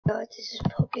This is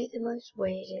probably the most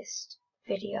weirdest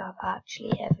video I've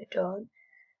actually ever done.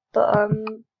 But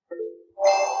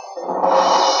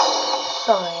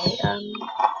sorry,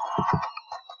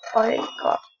 I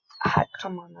got hacked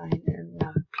on my line and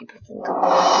people think I'm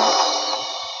lying.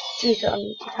 Jeez, I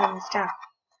need to turn this down.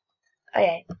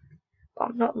 Okay, but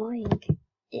I'm not lying.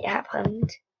 It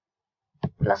happened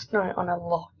last night on a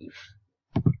live,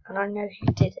 and I know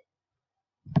who did it.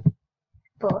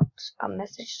 But I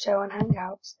messaged her on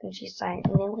Hangouts, and she's saying,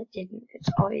 no, it didn't.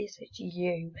 It's obviously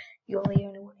you. You're the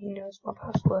only one who knows my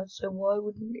password, so why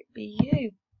wouldn't it be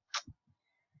you?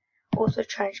 Also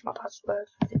changed my password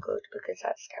for the good, because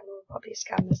that scammer would probably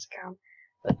scam this account.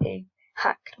 But they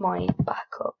hacked my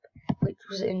backup, which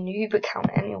was a noob account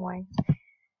anyway.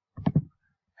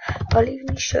 I'll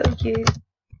even show you.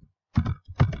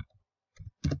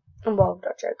 And well,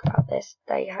 don't joke about this.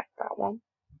 They hacked that one.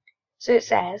 So it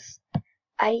says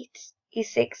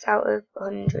 86 out of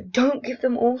 100. Don't give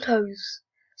them autos.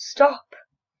 Stop.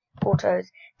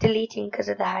 Autos. Deleting because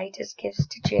of the haters gives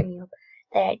to cheer me up.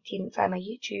 They didn't say my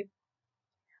YouTube.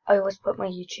 I always put my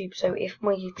YouTube, so if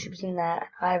my YouTube's in there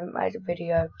and I haven't made a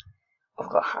video, I've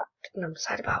got hacked and I'm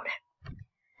sad about it.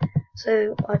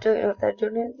 So I don't know if they've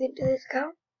done anything to this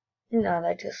account. No,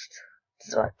 they just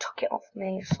like took it off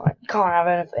me. It's like, you can't have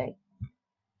anything.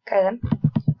 Okay then.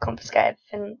 Confiscate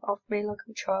everything off me like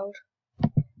I'm a child.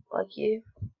 Like you.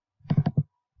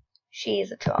 She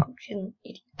is a child. She's an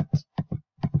idiot.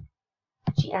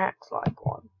 She acts like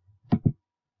one.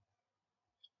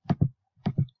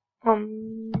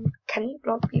 Can you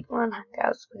block people on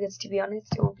Hangouts? Because to be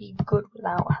honest, it will be good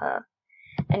without her.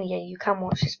 And yeah, you can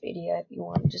watch this video if you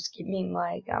want. Just give me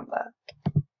my account back.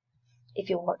 If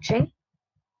you're watching,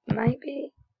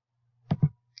 maybe.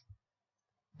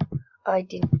 I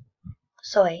didn't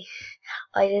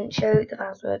show the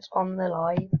passwords on the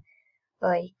live.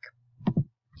 Like,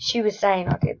 she was saying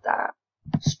I did that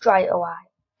straight away.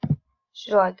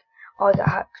 She's like, I got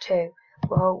hacked too.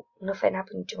 Well, nothing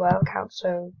happened to her account,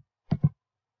 so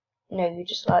no, you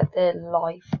just like the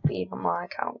live being on my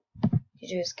account.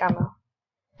 You're a scammer.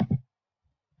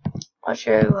 I'll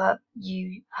show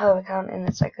you her account in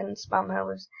a second. Spam her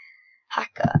with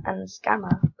hacker and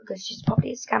scammer, because she's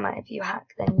probably a scammer. If you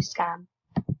hack, then you scam.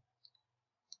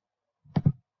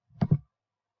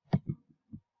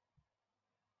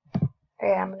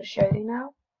 Okay, I'm going to show you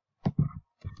now.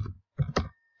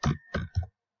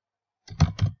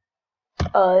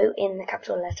 O in the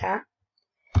capital letter.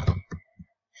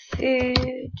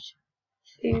 Food,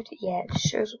 yeah, it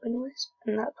shows up anyways,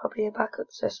 and that's probably a backup,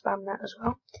 so spam that as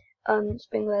well.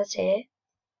 Spring words here,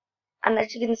 and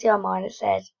as you can see on mine, it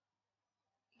said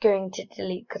going to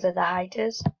delete because of the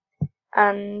haters,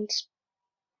 and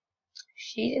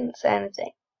she didn't say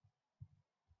anything.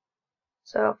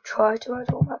 So I've tried to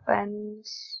add all my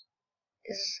friends.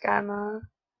 Is a scammer.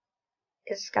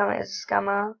 Is a scammer. Is a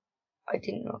scammer. I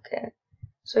didn't look at it.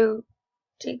 So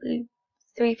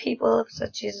 3 people have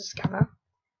said she's a scammer.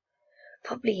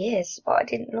 Probably is, but I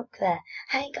didn't look there.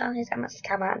 Hey guys, I'm a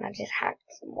scammer and I just hacked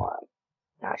someone.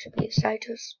 That should be a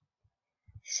status.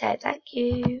 So thank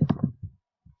you.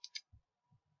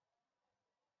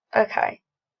 Okay.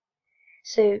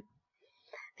 So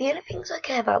the only things I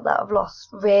care about that I've lost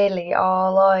really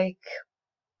are like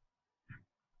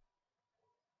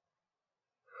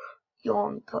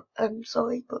yawn, but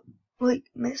sorry, but like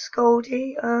Miss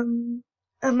Goldie, and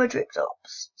my drip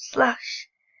tops /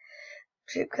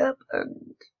 drip cup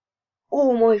and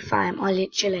all my fam. I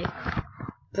literally,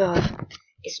 bruh,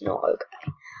 it's not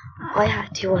okay. I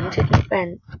had 200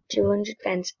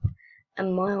 fans,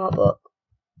 and my art book.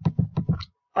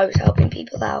 I was helping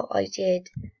people out. I did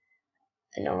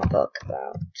an art book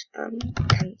about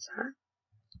cancer,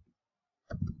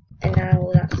 and now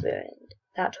all that's ruined.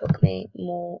 That took me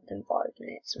more than 5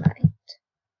 minutes to make.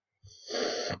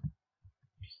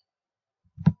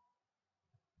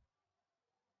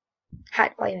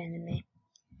 Hacked by your enemy.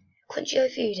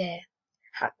 Crunchy0Food here.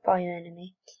 Hacked by your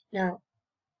enemy. Now,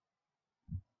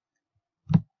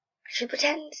 I should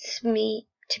pretend to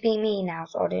be me now,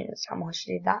 so I don't understand why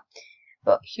she did that.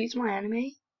 But who's my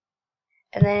enemy?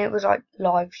 And then it was like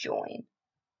live join.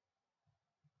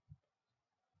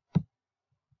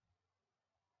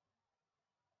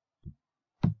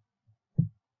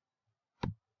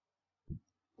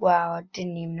 Wow, I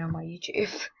didn't even know my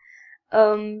YouTube.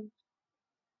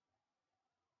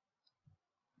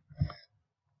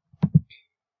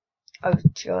 Oh,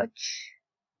 judge.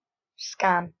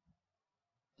 Scam.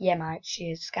 Yeah, mate,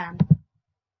 she is scam.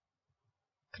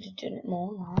 Could have done it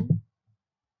more long.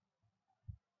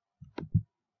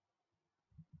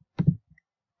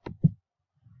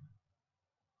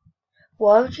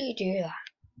 Why would you do that?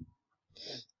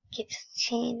 Keeps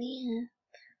chinny.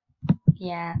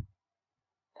 Yeah,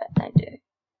 but I do.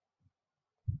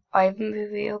 I even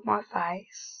revealed my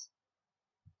face.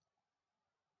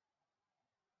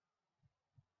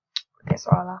 I guess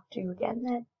I'll have to again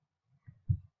then.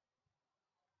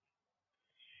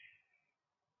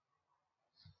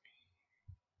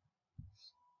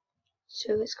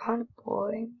 So it's kind of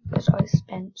boring because I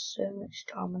spent so much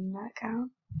time on that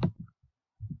account.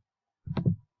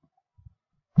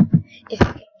 If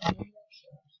you get me,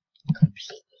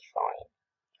 completely fine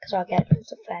because I get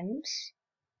loads of friends.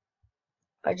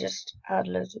 I just had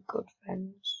loads of good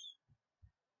friends.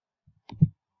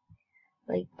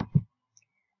 Like,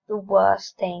 the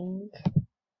worst thing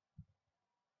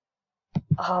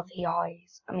are the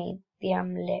eyes. I mean, the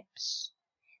lips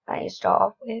that you start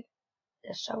off with.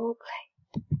 They're so ugly.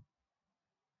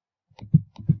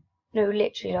 No,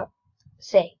 literally, like,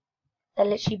 see, they're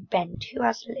literally bent. Who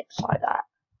has lips like that?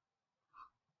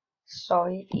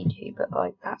 Sorry if you do, but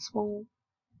like, that's more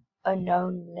a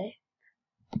known lip.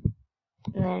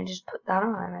 And then just put that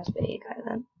on, and there you go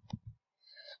then.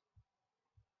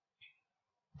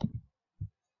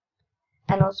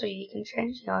 And also, you can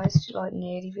change the eyes to like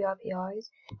nearly VIP eyes,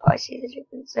 but I see the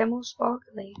difference. They're more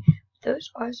sparkly.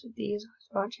 Those eyes with these eyes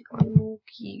are actually kind of more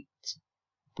cute.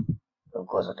 Of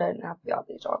course, I don't have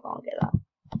VIP, so I can't get that.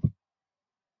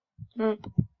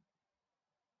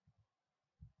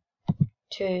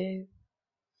 2.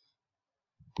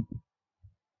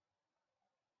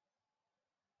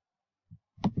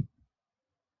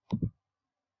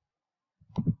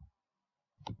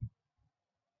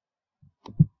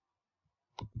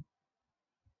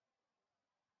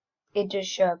 It does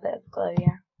show a bit of glow,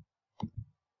 yeah.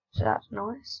 So that's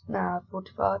nice. Now I've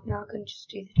 45, now I can just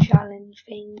do the challenge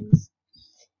things.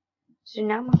 So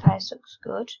now my face looks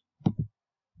good.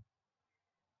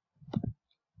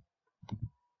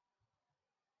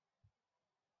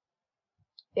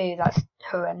 Ew, that's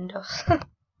horrendous. What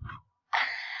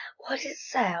does it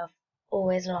say? I've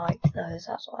always liked those,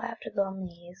 that's why I have to go on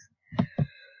these.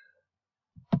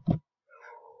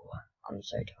 I'm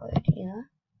so tired, you know?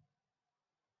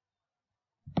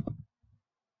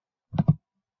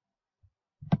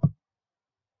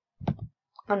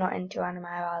 I'm not into anime,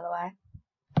 by the way.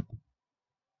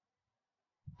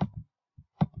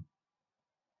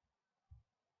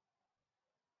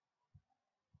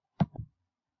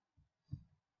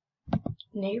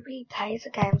 Nobody plays the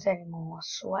games anymore, I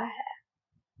swear.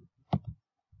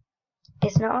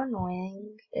 It's not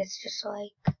annoying, it's just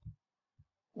like,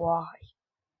 why?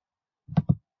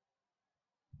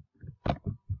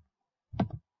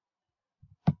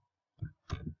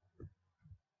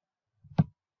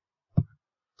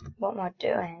 What am I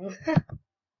doing?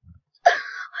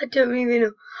 I don't even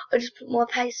know. I just put my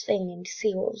paste thing in to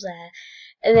see what was there.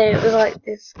 And then it was like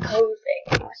this code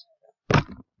thing.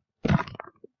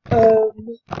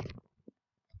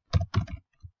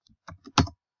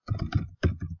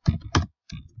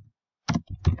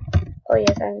 Oh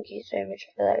yeah, thank you so much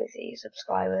for those of you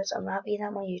subscribers. I'm happy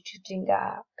that my YouTube didn't get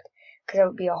hacked, because that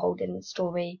would be a whole different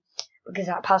story, because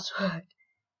that password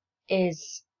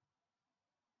is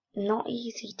not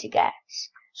easy to guess.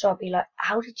 So I'll be like,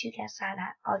 how did you guess that?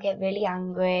 I'll get really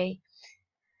angry.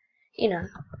 You know.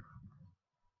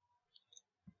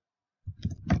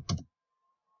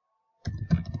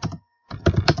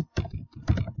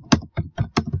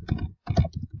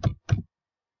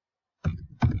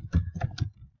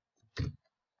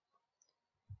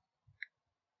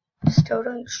 Still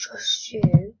don't trust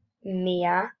you,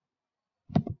 Mia.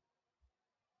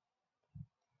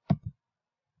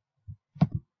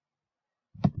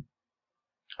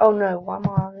 Oh no, why am I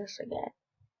on this again?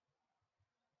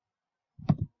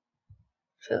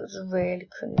 Feels really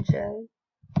cringy.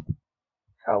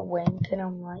 I wink and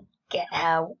I'm like, get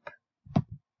help.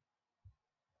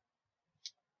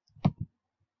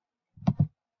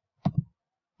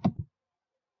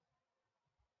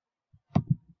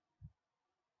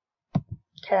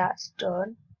 Okay, that's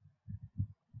done.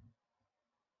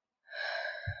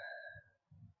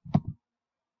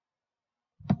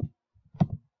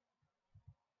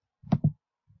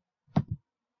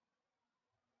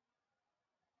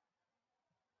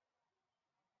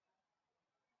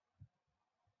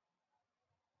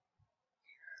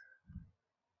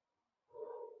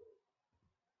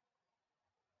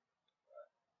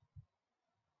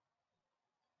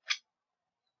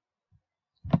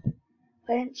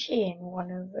 Weren't she in one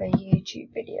of her YouTube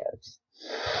videos?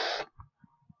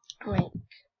 Like,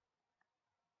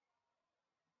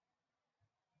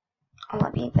 I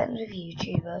like being friends with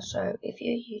YouTubers, so if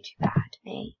you're a YouTuber, add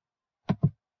me.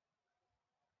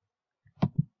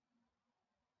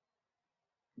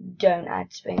 don't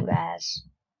add spring bears.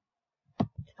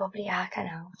 It's probably a hacker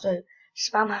now, so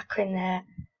spam hacker in there.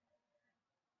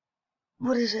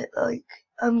 What is it like?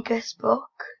 Guest book.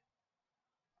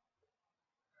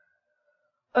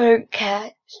 I don't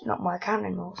care. It's not my account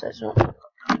anymore, so it's not.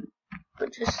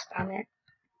 But just spam it.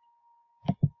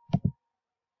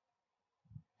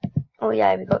 Oh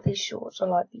yeah, we got these shorts. I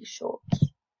like these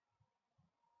shorts.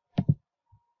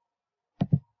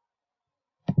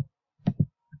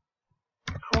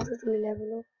 How did we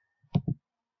level up?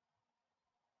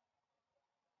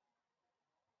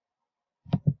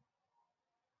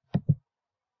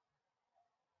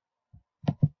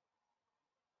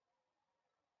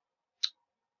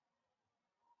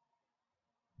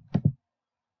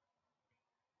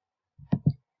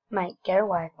 Mate, get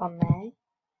away from me.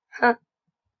 Huh.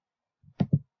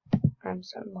 I'm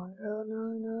so mad. Oh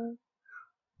no.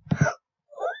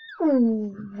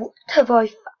 Ooh, what have I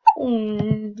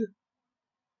found?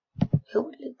 Who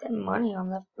would leave their money on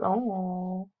the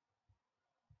floor?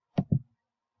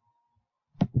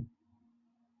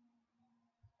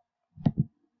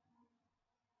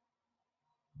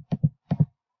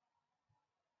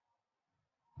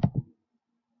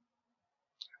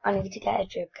 I need to get a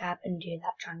drip cap and do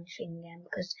that challenge thing again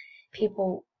because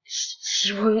people,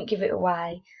 she won't give it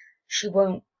away. She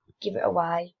won't give it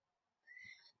away.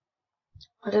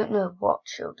 I don't know what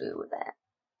she'll do with it.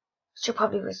 She'll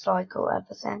probably recycle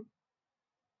everything.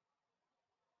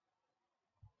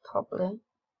 Probably.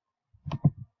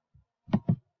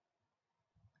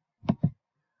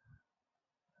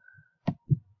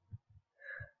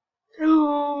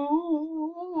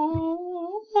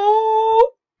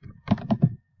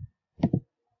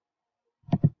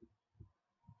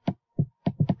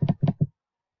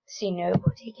 See,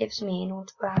 nobody gives me an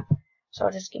autograph, so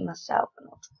I'll just give myself an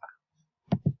autograph.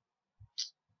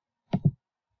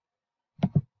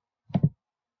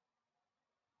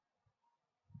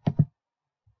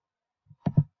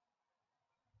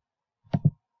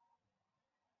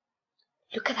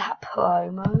 Look at that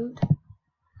pro mode.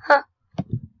 Huh.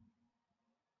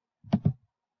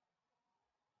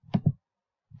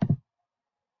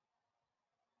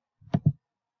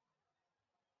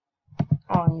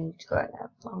 Oh, I need to go there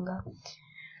longer.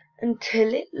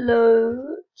 Until it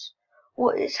loads.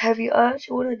 What is heavy? I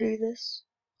actually want to do this.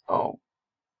 Oh.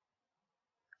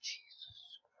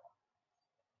 Jesus.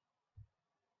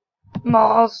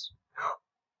 Mars.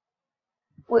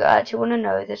 Wait, I actually want to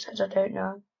know this because I don't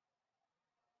know.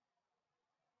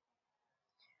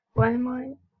 Where am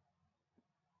I?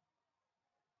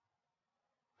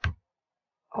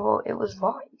 Oh, it was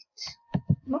right.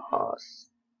 Mars.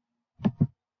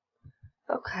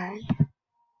 Okay.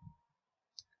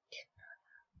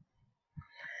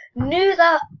 Knew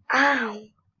that. Ow.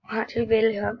 I actually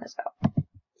really hurt myself.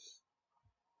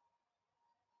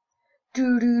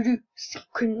 Do.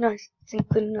 Synchronize,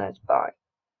 bye.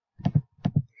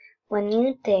 When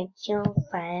you date your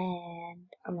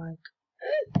friend, I'm like,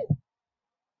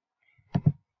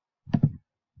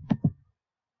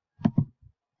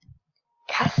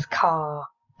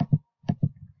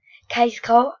 Case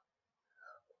car.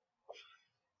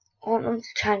 I want them to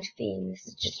change theme. This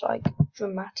is just like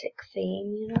dramatic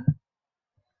theme, you know?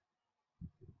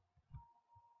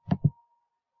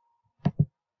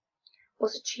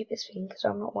 What's the cheapest thing? Because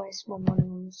I'm not wasting my money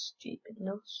on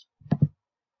stupidness.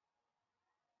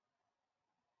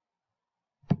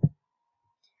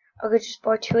 I could just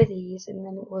buy 2 of these and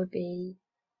then it would be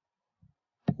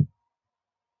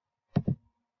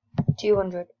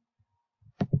 200.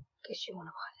 Guess you want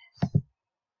to buy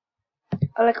this.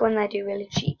 I like when they do really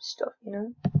cheap stuff, you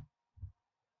know?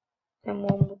 Then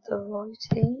one with the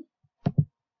writing.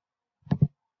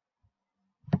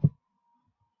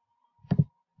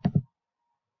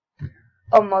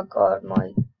 Oh my god,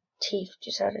 my teeth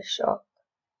just had a shock.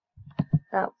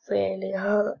 That really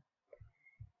hurt.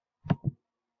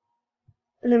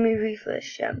 Let me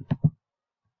refresh them.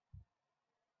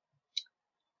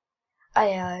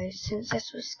 Since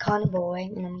this was kind of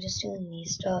boring and I'm just doing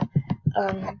these stuff,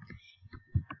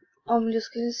 I'm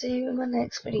just gonna see you in my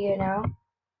next video now.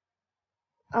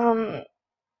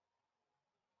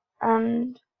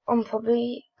 And I'm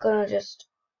probably gonna just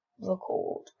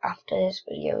record after this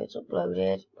video is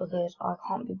uploaded because I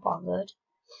can't be bothered.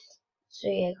 So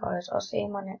yeah guys, I'll see you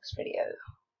in my next video.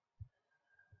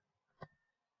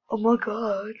 Oh my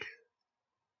god.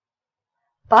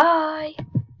 Bye!